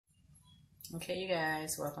Okay, you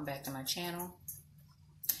guys, welcome back to my channel.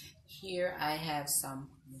 Here I have some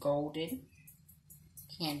golden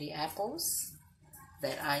candy apples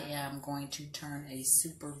that I am going to turn a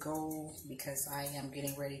super gold because I am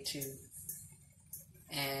getting ready to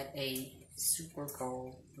add a super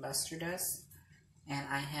gold luster dust. And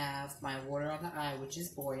I have my water on the eye, which is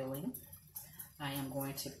boiling. I am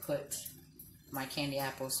going to put my candy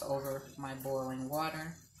apples over my boiling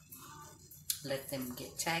water, let them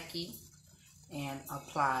get tacky, and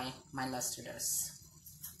apply my luster dust.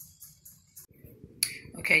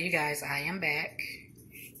 Okay, you guys, I am back,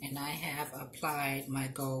 and I have applied my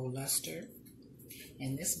gold luster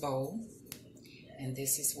in this bowl, and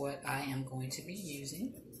this is what I am going to be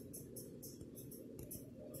using.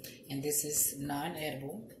 And this is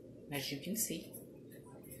non-edible, as you can see,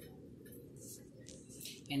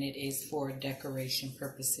 and it is for decoration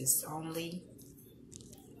purposes only.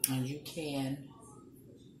 And you can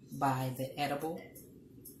buy the edible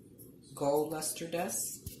gold luster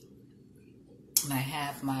dust. And I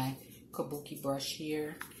have my kabuki brush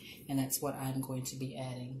here, and that's what I'm going to be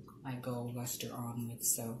adding my gold luster on with.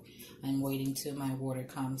 So I'm waiting till my water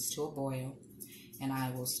comes to a boil, and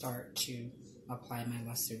I will start to apply my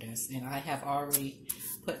luster dust. And I have already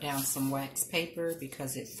put down some wax paper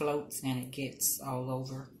because it floats and it gets all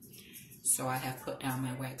over. So I have put down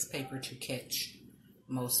my wax paper to catch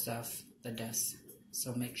most of the dust.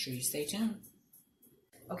 So make sure you stay tuned.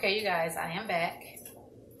 Okay, you guys, I am back.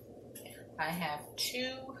 I have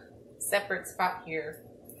two separate pots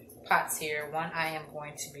here. One I am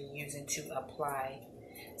going to be using to apply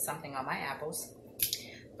something on my apples.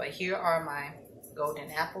 But here are my golden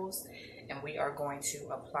apples, and we are going to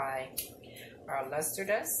apply our luster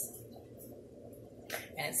dust.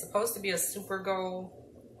 And it's supposed to be a super gold.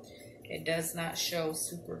 It does not show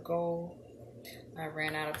super gold. I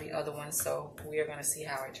ran out of the other one, so we are going to see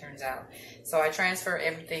how it turns out. So I transfer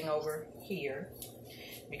everything over here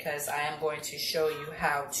because I am going to show you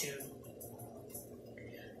how to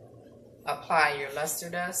apply your luster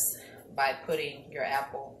dust by putting your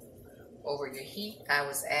apple over your heat. I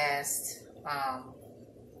was asked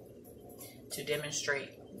to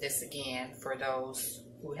demonstrate this again for those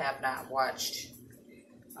who have not watched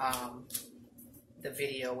the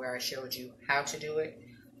video where I showed you how to do it.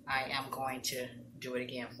 I am going to do it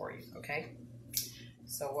again for you, okay?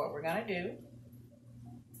 So what we're gonna do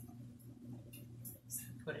is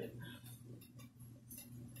put it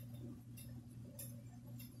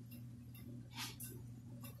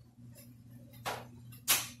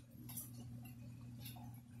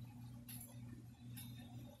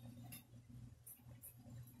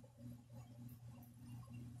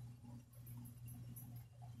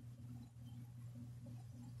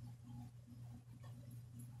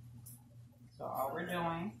so all we're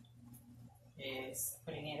doing is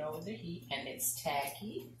putting it over the heat, and it's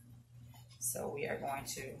tacky. So we are going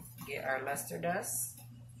to get our luster dust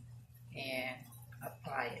and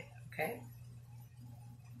apply it, okay?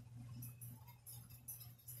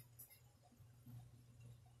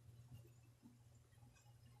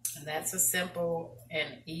 And that's a simple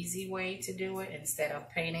and easy way to do it instead of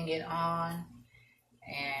painting it on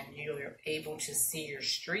and you're able to see your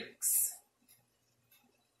streaks.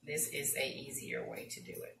 This is a easier way to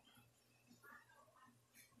do it.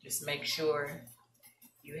 Just make sure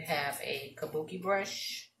you have a kabuki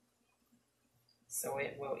brush so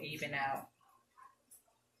it will even out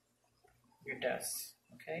your dust,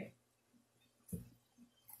 okay?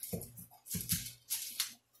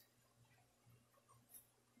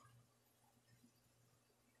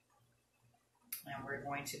 And we're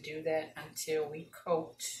going to do that until we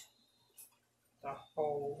coat the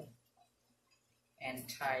whole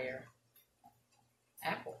entire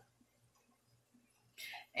apple.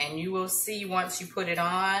 And you will see once you put it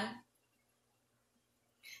on,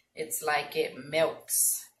 it's like it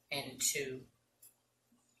melts into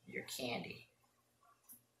your candy.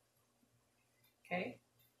 Okay?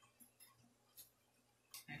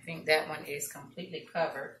 I think that one is completely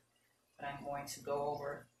covered, but I'm going to go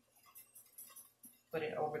over, put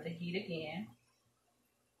it over the heat again,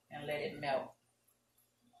 and let it melt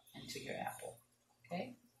into your apple.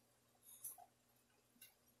 Okay?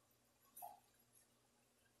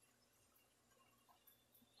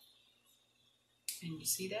 And you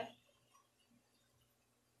see that?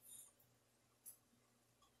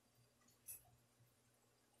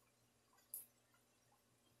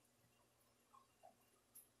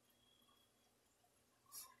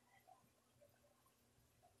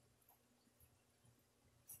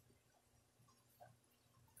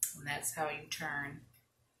 And that's how you turn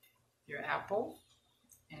your apple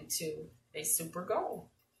into a super gold.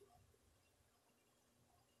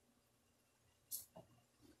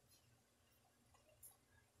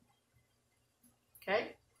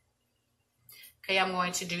 Okay, I'm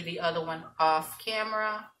going to do the other one off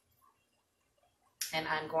camera. And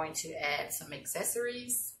I'm going to add some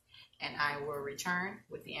accessories. And I will return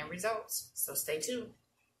with the end results. So stay tuned.